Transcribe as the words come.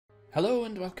Hello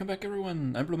and welcome back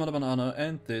everyone, I'm Banana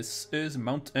and this is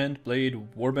Mount and Blade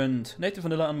Warband, native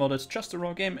vanilla unmodded, just a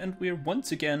raw game, and we're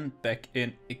once again back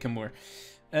in Ikamur.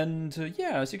 And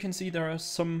yeah, as you can see, there are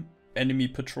some enemy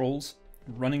patrols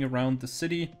running around the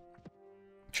city,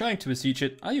 trying to besiege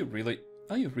it. Are you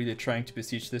really trying to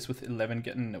besiege this with 11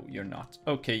 getting? No, you're not.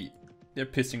 Okay, they're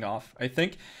pissing off, I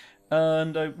think.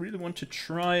 And I really want to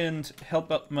try and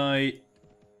help out my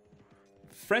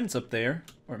friends up there,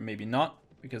 or maybe not,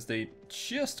 because they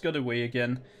just got away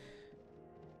again.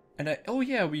 And oh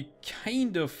yeah, we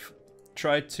kind of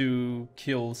tried to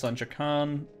kill Sanjay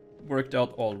Khan, worked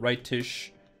out all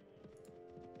right-ish.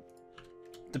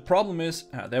 The problem is,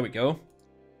 there we go.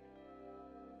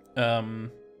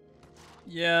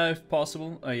 Yeah, if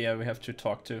possible. Yeah, we have to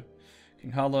talk to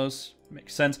King Halos,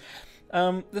 makes sense.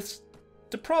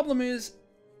 The problem is,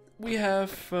 we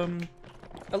have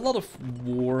a lot of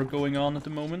war going on at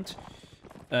the moment.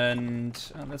 And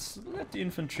let's let the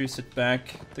infantry sit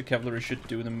back. The cavalry should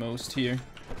do the most here.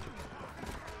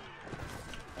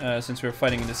 Since we're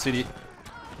fighting in the city.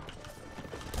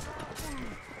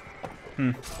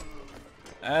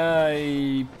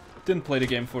 I didn't play the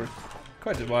game for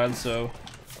quite a while, so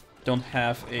don't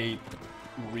have a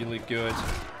really good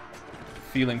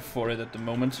feeling for it at the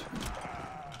moment.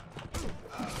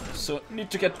 So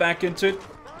need to get back into it.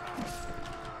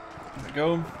 There we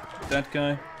go. That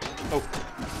guy. Oh.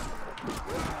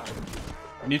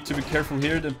 Need to be careful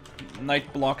here, the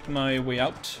knight blocked my way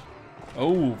out.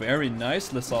 Oh, very nice,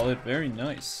 Lasalit, very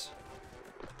nice.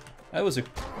 That was a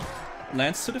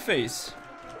lance to the face.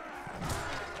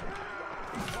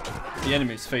 The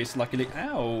enemy's face, luckily.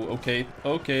 Ow, okay,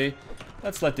 okay.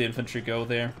 Let's let the infantry go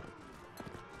there.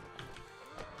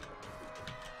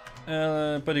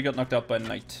 But he got knocked out by a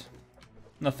knight.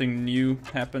 Nothing new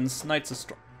happens. Knights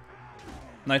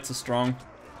are strong.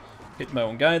 Hit my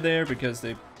own guy there because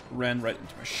they ran right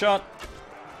into my shot.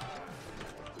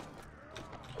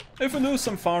 If we lose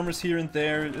some farmers here and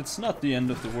there, it's not the end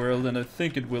of the world, and I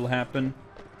think it will happen.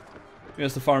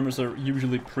 Because the farmers are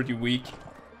usually pretty weak.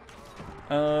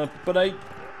 But I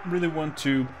really want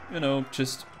to, you know,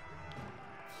 just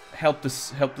help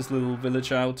this little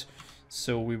village out.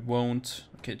 So we won't...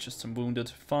 Okay, just some wounded.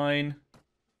 Fine.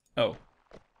 Oh.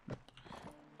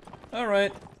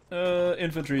 Alright.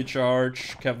 Infantry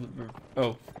charge, cavalry...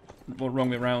 Oh, well, wrong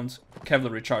way around.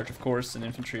 Cavalry charge, of course, and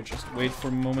infantry just wait for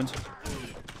a moment.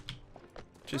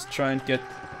 Just try and get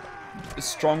the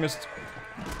strongest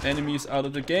enemies out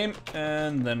of the game,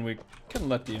 and then we can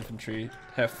let the infantry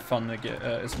have fun again,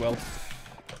 as well.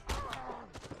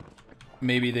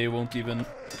 Maybe they won't even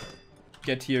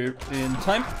get here in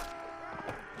time.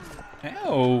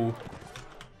 Ow!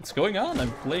 What's going on?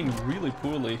 I'm playing really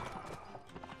poorly.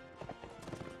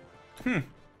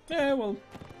 Yeah, well,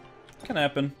 can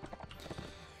happen.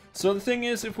 So the thing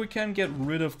is, if we can get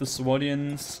rid of the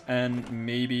Swadians and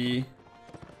maybe...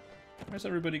 Where's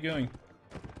everybody going?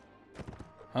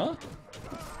 Huh?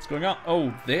 What's going on?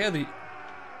 Oh, there the...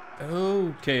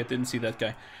 Okay, I didn't see that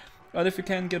guy. But if we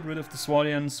can get rid of the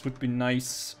Swadians, would be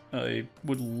nice. I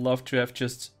would love to have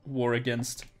just war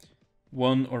against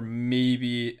one or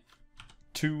maybe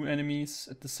two enemies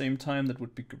at the same time. That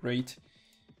would be great.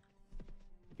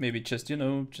 Maybe just, you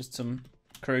know, just some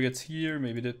Khergits here,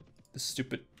 maybe the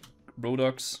stupid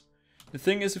Rhodoks. The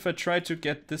thing is, if I try to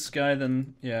get this guy,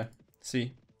 then, yeah,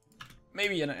 see.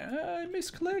 Maybe I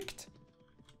misclicked.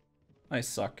 I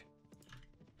suck.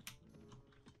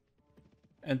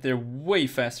 And they're way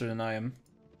faster than I am.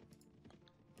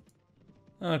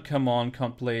 Oh, come on,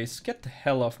 Complace. Get the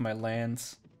hell off my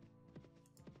lands.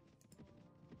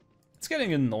 It's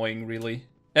getting annoying, really.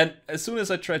 And as soon as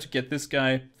I try to get this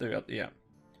guy, they're, yeah.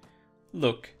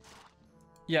 Look.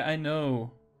 Yeah, I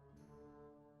know.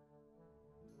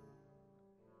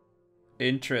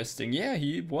 Interesting. Yeah,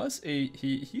 he was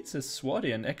he's a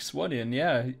Swadian, ex-Swadian.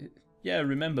 Yeah. Yeah,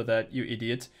 remember that, you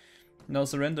idiot. Now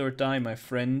surrender or die, my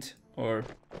friend. Or,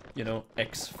 you know,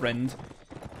 ex-friend.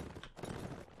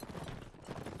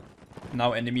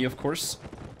 Now enemy, of course.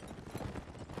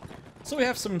 So we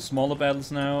have some smaller battles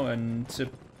now, and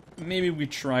maybe we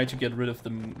try to get rid of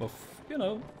them, you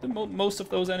know, most of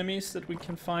those enemies that we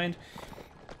can find.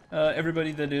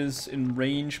 Everybody that is in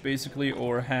range, basically,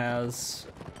 or has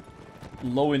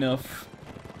low enough,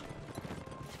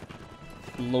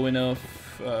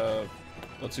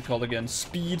 what's it called again,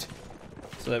 speed,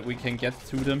 so that we can get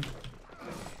to them.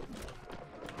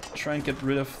 Try and get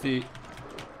rid of the,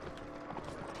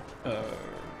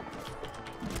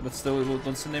 what's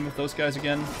the name of those guys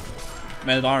again?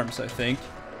 Man-at-Arms, I think.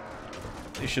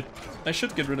 I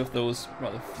should get rid of those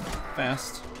rather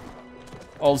fast.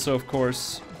 Also, of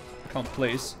course, can't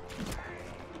place.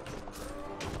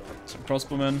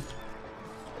 Crossbowman.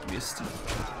 Missed.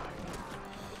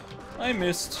 I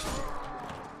missed.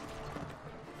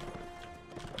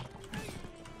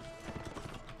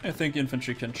 I think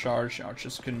infantry can charge,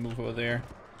 archers can move over there.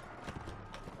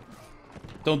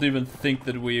 Don't even think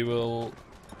that we will...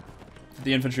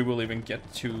 the infantry will even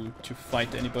get to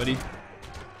fight anybody.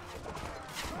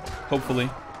 Hopefully.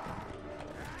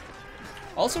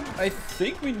 Also, I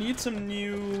think we need some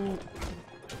new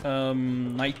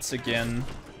knights again.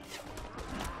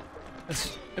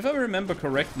 If I remember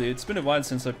correctly, it's been a while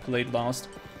since I played last.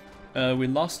 We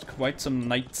lost quite some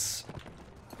knights.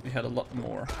 We had a lot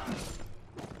more.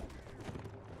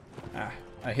 Ah,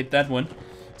 I hit that one.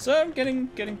 So I'm getting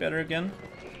better again.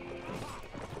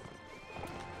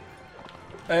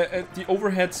 The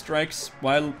overhead strikes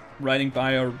while riding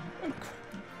by are a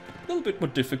little bit more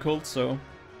difficult, so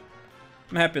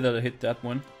I'm happy that I hit that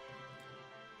one.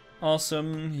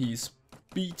 Awesome, he's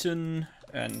beaten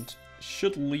and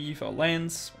should leave our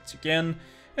lands once again.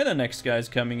 And the next guy's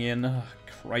coming in. Oh,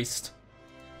 Christ.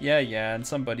 Yeah, and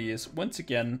somebody is once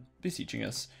again besieging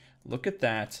us. Look at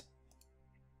that.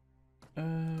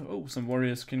 Oh, some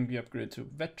warriors can be upgraded to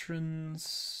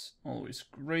veterans. Always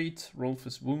great. Rolf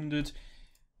is wounded.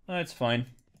 It's fine.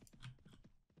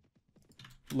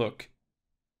 Look.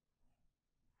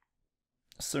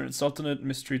 Certain Sultanate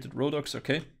mistreated Rhodoks,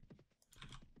 okay.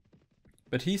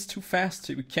 But he's too fast,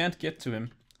 we can't get to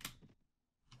him.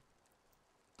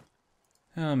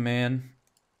 Oh man.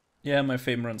 Yeah, my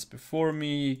fame runs before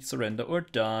me. Surrender or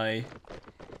die.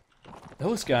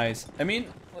 Those guys, I mean,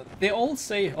 they all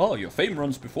say, oh, your fame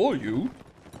runs before you.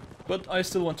 But I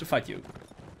still want to fight you.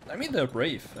 I mean, they're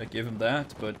brave, I give them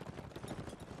that, but...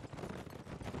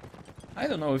 I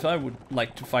don't know if I would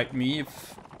like to fight me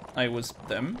if I was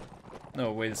them.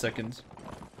 No, wait a second.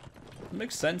 It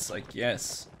makes sense, I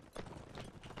guess.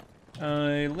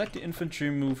 I let the infantry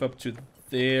move up to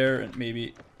there and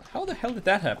maybe... How the hell did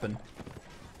that happen?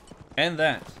 And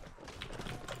that.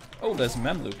 Oh, there's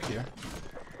Mamluk here.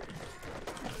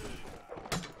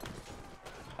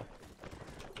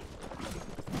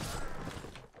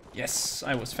 Yes,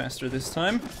 I was faster this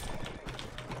time.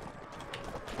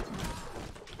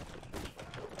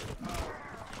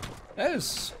 That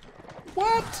is...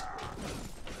 What?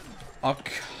 Oh,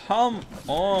 come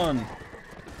on.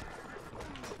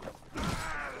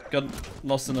 Got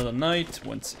lost another knight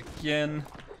once again.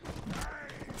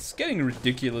 It's getting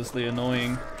ridiculously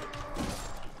annoying.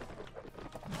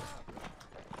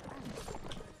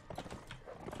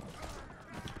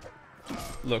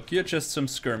 Look, you're just some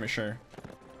skirmisher.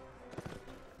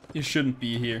 You shouldn't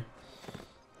be here.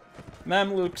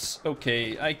 Mamluks,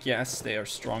 okay, I guess they are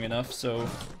strong enough, so...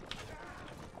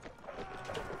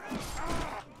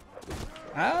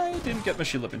 I didn't get my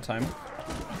shield up in time.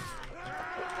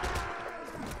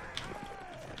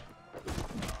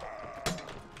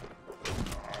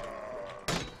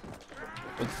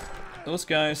 But those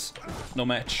guys, no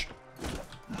match.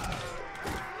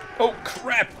 Oh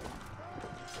crap!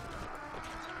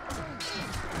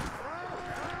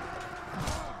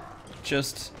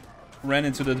 Just ran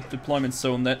into the deployment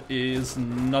zone. That is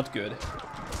not good.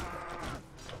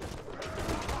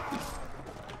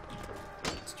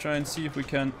 Let's try and see if we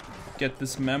can get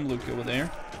this Mamluk over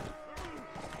there.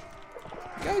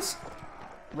 Guys,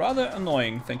 rather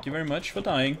annoying. Thank you very much for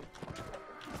dying.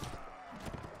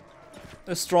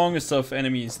 The strongest of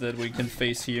enemies that we can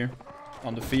face here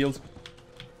on the field.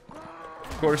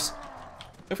 Of course,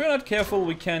 if we're not careful,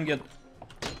 we can get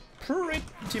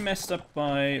pretty messed up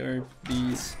by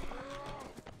these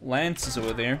lances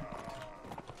over there.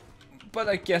 But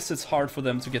I guess it's hard for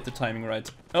them to get the timing right.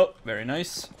 Oh, very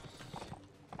nice.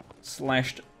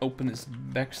 Slashed open his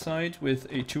backside with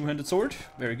a two-handed sword.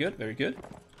 Very good, very good.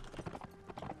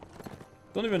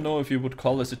 Don't even know if you would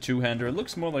call this a two-hander. It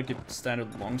looks more like a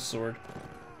standard longsword.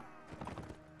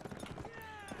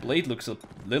 Blade looks a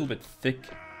little bit thick.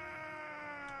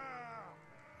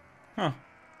 Huh.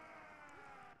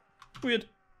 Weird.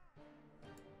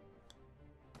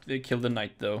 They killed the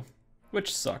knight though,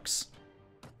 which sucks.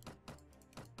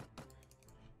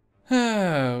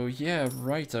 Oh, yeah,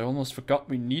 right. I almost forgot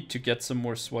we need to get some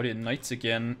more Swadian knights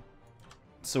again.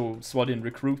 So, Swadian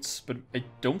recruits, but I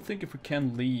don't think if we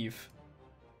can leave.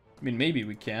 I mean, maybe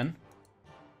we can.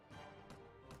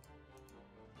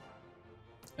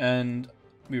 And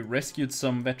we rescued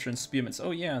some veteran spearmen.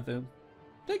 Oh yeah,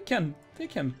 they can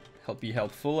be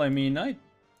helpful. I mean, I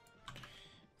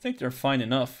think they're fine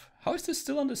enough. How is this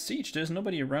still under siege? There's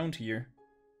nobody around here.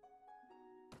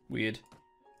 Weird.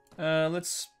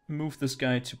 Let's move this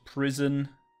guy to prison.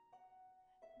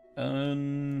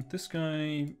 This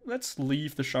guy... Let's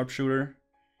leave the sharpshooter.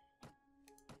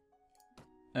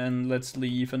 And let's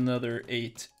leave another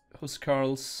 8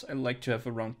 Huskarls. I like to have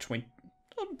around 20,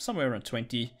 somewhere around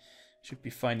 20. Should be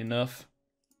fine enough.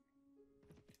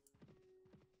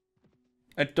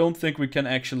 I don't think we can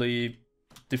actually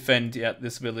defend yet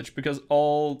this village, because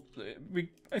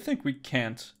I think we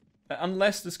can't.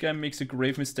 Unless this guy makes a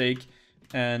grave mistake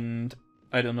and,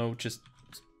 I don't know, just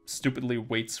stupidly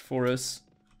waits for us.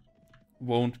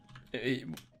 We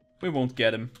won't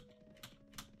get him.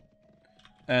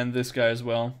 And this guy as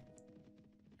well.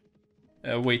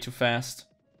 Way too fast.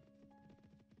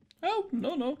 Oh,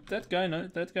 no, that guy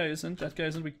isn't.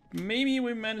 Maybe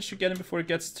we managed to get him before he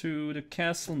gets to the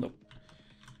castle. Nope.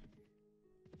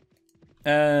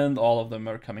 And all of them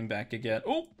are coming back again.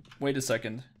 Oh, wait a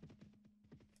second.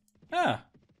 Ah,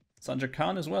 Sanjar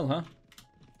Khan as well, huh?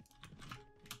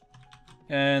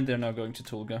 And they're now going to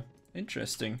Tulga.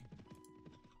 Interesting.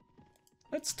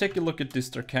 Let's take a look at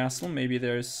Distar Castle. Maybe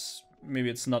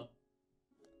it's not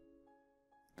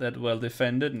that well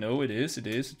defended. No, it is.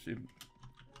 It's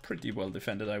pretty well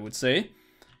defended, I would say.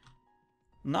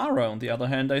 Nara, on the other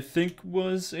hand, I think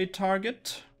was a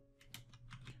target.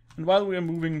 And while we are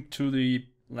moving to the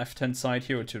left-hand side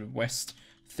here, or to the west,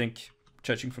 I think,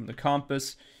 judging from the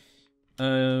compass,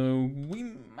 we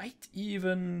might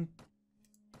even,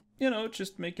 you know,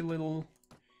 just make a little,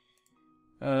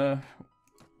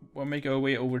 we'll make our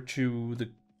way over to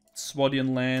the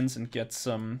Swadian lands and get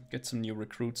some new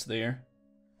recruits there.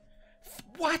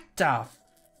 What the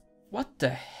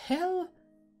hell?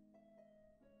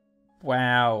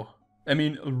 Wow. I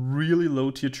mean, really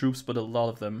low tier troops, but a lot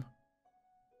of them.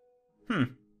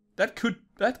 That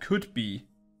could be.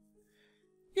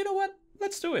 You know what?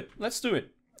 Let's do it. Let's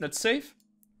save,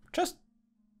 just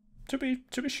to be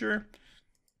sure.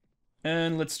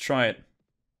 And let's try it.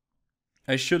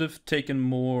 I should have taken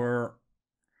more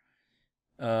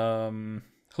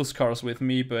Huskarls with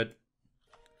me, but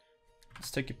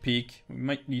let's take a peek. We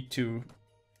might need to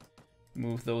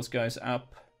move those guys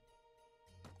up.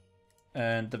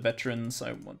 And the veterans,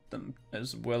 I want them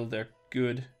as well. They're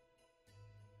good.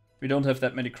 We don't have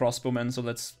that many crossbowmen, so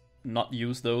let's not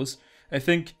use those. I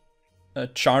think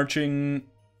charging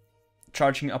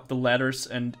up the ladders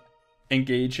and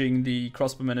engaging the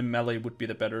crossbowmen in melee would be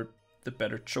the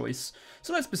better choice.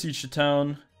 So let's besiege the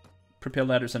town, prepare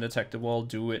ladders and attack the wall.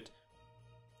 Do it.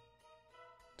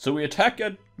 So we attack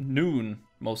at noon,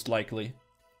 most likely.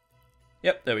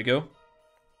 Yep, there we go.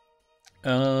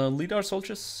 Lead our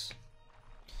soldiers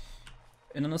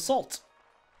in an assault.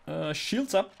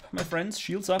 Shields up, my friends,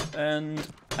 shields up, and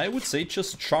I would say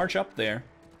just charge up there.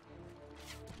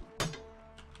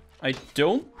 I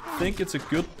don't think it's a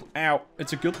good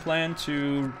plan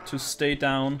to stay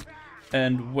down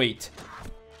and wait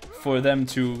for them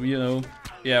to, you know,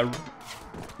 yeah,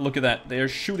 look at that. They're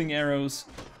shooting arrows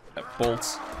at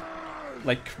bolts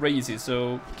like crazy.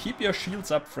 So keep your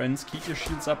shields up, friends. Keep your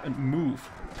shields up and move.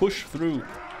 Push through.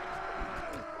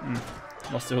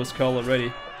 Lost the host call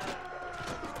already.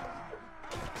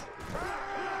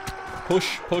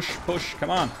 Push, push, push. Come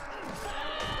on.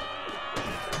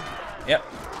 Yep.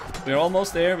 We're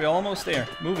almost there.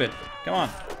 Move it. Come on.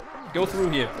 Go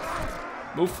through here.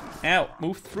 Move out.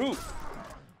 Move through.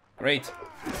 Great.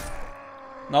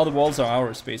 Now the walls are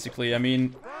ours, basically. I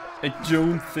mean, I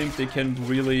don't think they can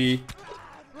really...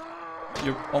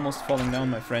 You're almost falling down,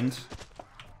 my friend.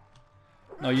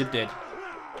 No, you're dead.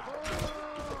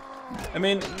 I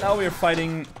mean, now we're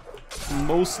fighting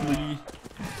mostly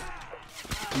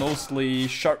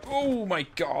sharp. Oh my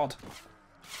god.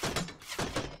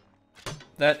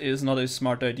 That is not a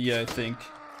smart idea, I think.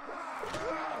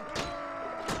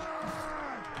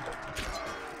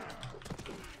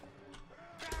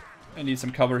 I need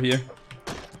some cover here.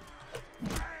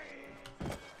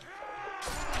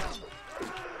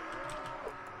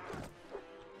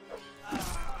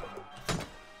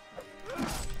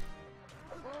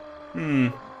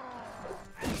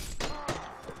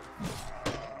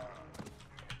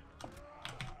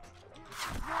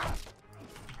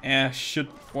 I should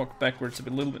walk backwards a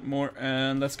little bit more,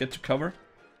 and let's get to cover.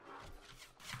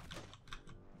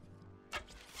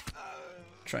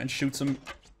 Try and shoot some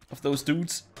of those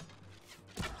dudes.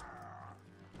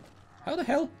 How the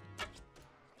hell?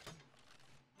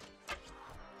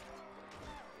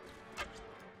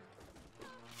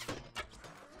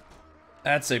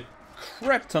 That's a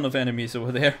crap ton of enemies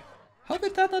over there. How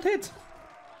did that not hit?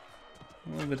 A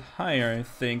little bit higher, I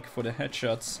think, for the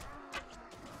headshots.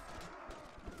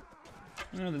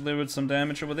 Delivered some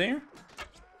damage over there.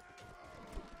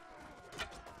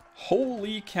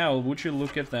 Holy cow, would you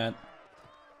look at that.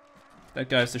 That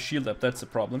guy has the shield up, that's the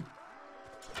problem.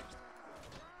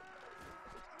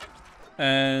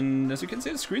 And as you can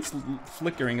see, the screen's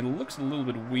flickering. It looks a little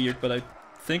bit weird, but I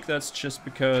think that's just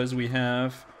because we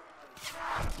have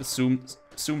the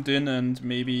zoomed in, and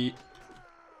maybe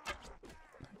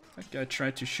that guy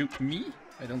tried to shoot me.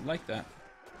 I don't like that.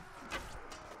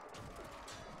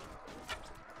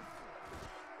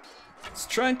 Let's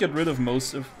try and get rid of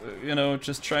most of, you know,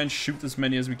 just try and shoot as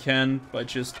many as we can by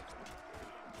just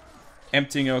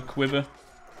emptying our quiver.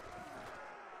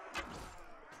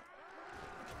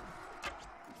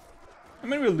 I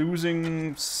mean, we're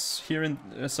losing here and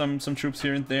some troops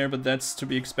here and there, but that's to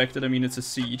be expected. I mean, it's a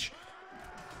siege.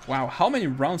 Wow, how many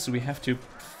rounds do we have to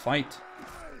fight?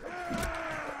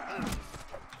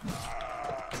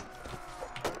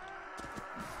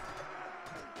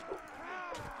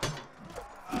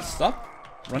 Stop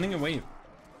running away.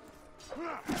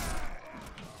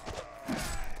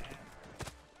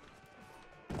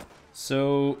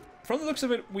 So, from the looks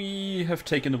of it, we have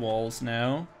taken the walls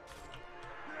now.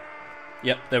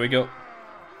 Yep, there we go.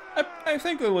 I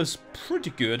think that was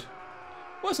pretty good.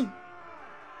 I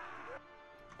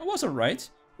was alright.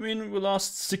 I mean, we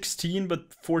lost 16,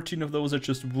 but 14 of those are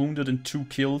just wounded and 2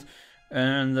 killed.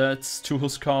 And that's 2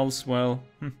 Huskarls, well,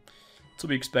 to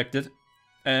be expected.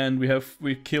 And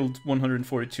we killed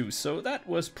 142, so that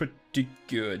was pretty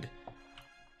good.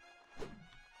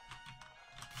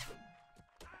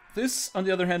 This, on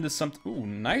the other hand, is something... Ooh,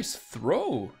 nice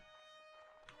throw!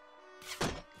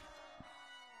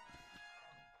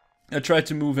 I tried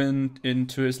to move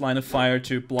into his line of fire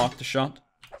to block the shot.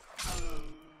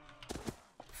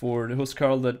 For the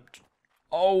Huskarl that...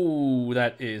 Oh,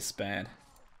 that is bad.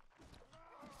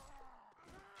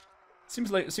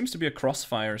 Seems to be a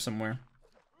crossfire somewhere.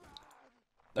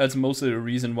 That's mostly the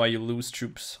reason why you lose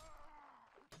troops.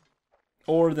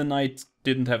 Or the knight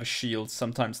didn't have a shield.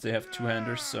 Sometimes they have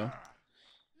two-handers, so...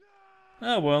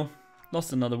 Ah well,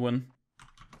 lost another one.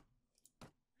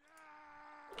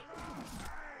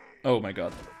 Oh my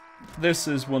god. This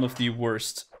is one of the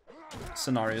worst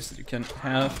scenarios that you can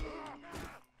have.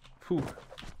 Whew.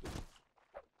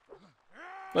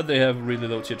 But they have really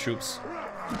low tier troops.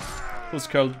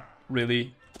 Huskarl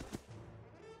really...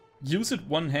 Use it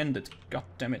one-handed. God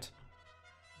damn it.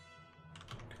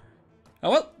 Oh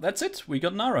well, that's it. We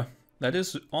got Nara. That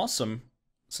is awesome.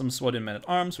 Some Swadian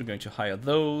men-at-arms. We're going to hire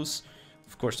those.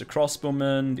 Of course, the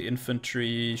crossbowmen, the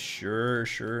infantry. Sure,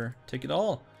 sure. Take it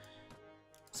all.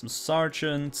 Some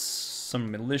sergeants,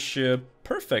 some militia.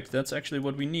 Perfect. That's actually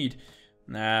what we need.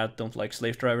 Nah, don't like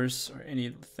slave drivers or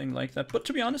anything like that. But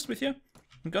to be honest with you,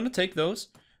 I'm gonna take those.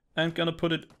 I'm gonna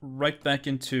put it right back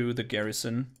into the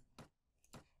garrison.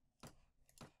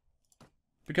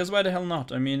 Because why the hell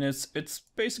not? I mean, it's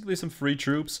basically some free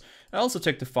troops. I also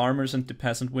take the farmers and the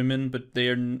peasant women, but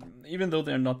they're, even though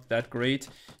they're not that great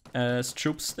as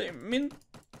troops, I mean,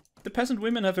 the peasant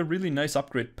women have a really nice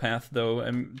upgrade path though,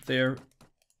 and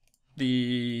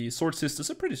the sword sisters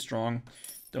are pretty strong.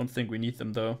 Don't think we need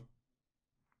them though.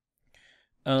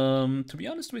 To be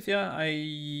honest with you,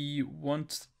 I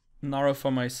want Nara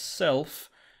for myself,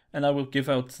 and I will give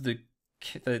out the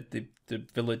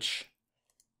village.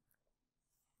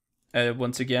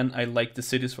 Once again, I like the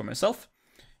cities for myself,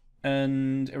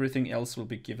 and everything else will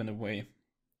be given away.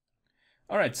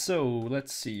 Alright, so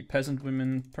let's see. Peasant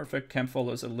women, perfect. Camp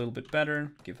followers a little bit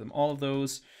better. Give them all of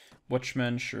those.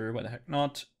 Watchmen, sure, why the heck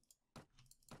not.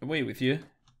 Away with you.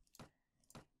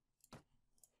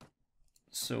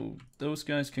 So those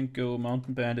guys can go.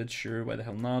 Mountain bandits, sure, why the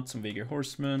hell not. Some Vega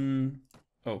horsemen.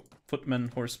 Oh,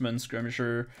 footmen, horsemen,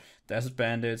 skirmisher, desert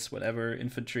bandits, whatever,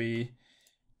 infantry.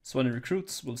 Swadian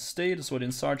recruits will stay. The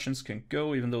Swadian sergeants can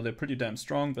go, even though they're pretty damn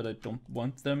strong, but I don't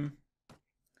want them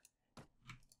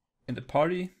in the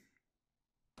party.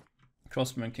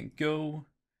 Crossbowmen can go.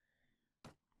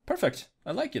 Perfect.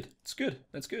 I like it. It's good.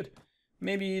 That's good.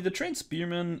 Maybe the trained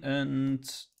spearmen and...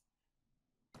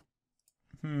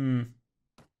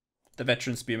 the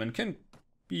veteran spearmen can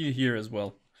be here as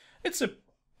well. It's a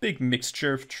big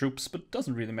mixture of troops, but it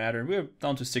doesn't really matter. We're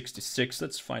down to 66.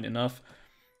 That's fine enough.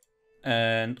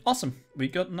 And awesome, we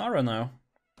got Nara now.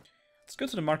 Let's go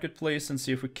to the marketplace and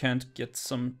see if we can't get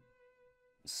some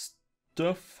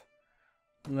stuff.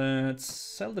 Let's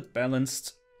sell the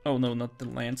balanced... Oh no, not the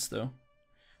lance though.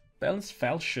 Balanced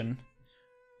falchion.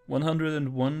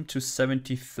 101 to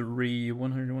 73.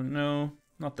 101, no,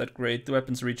 not that great. The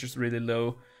weapons reach is really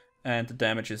low, and the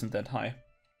damage isn't that high.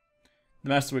 The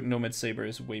Masterwork Nomad Saber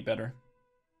is way better.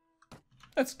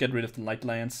 Let's get rid of the light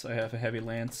lance. I have a heavy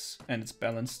lance, and it's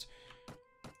balanced.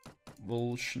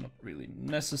 Volsh, not really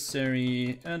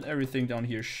necessary, and everything down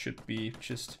here should be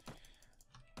just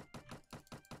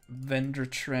vendor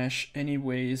trash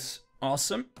anyways.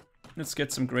 Awesome. Let's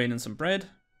get some grain and some bread.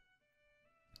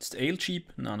 Is the ale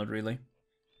cheap? No, not really.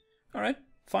 Alright,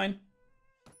 fine.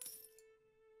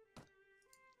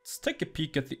 Let's take a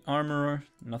peek at the armor.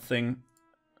 Nothing.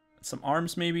 Some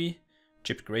arms maybe.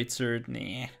 Chipped greatsword.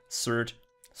 Nah. Sword.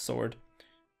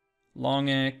 Long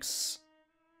axe.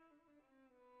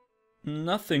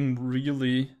 Nothing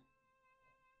really.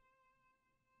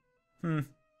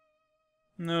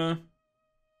 No.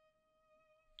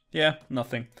 Yeah,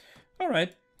 nothing.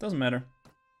 Alright, doesn't matter.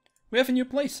 We have a new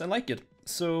place, I like it.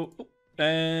 So,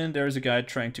 and there's a guy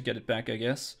trying to get it back, I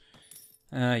guess.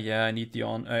 Yeah, I need the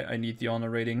honor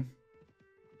rating.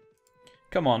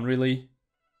 Come on, really?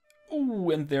 Ooh,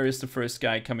 and there is the first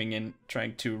guy coming in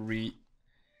trying to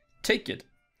retake it.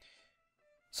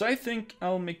 So I think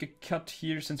I'll make a cut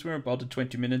here since we're about at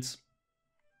 20 minutes.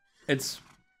 It's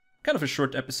kind of a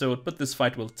short episode, but this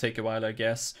fight will take a while, I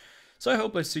guess. So I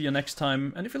hope I see you next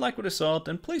time, and if you like what I saw,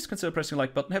 then please consider pressing the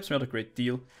like button, helps me out a great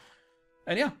deal.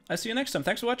 And yeah, I see you next time.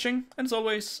 Thanks for watching, and as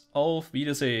always, auf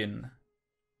Wiedersehen.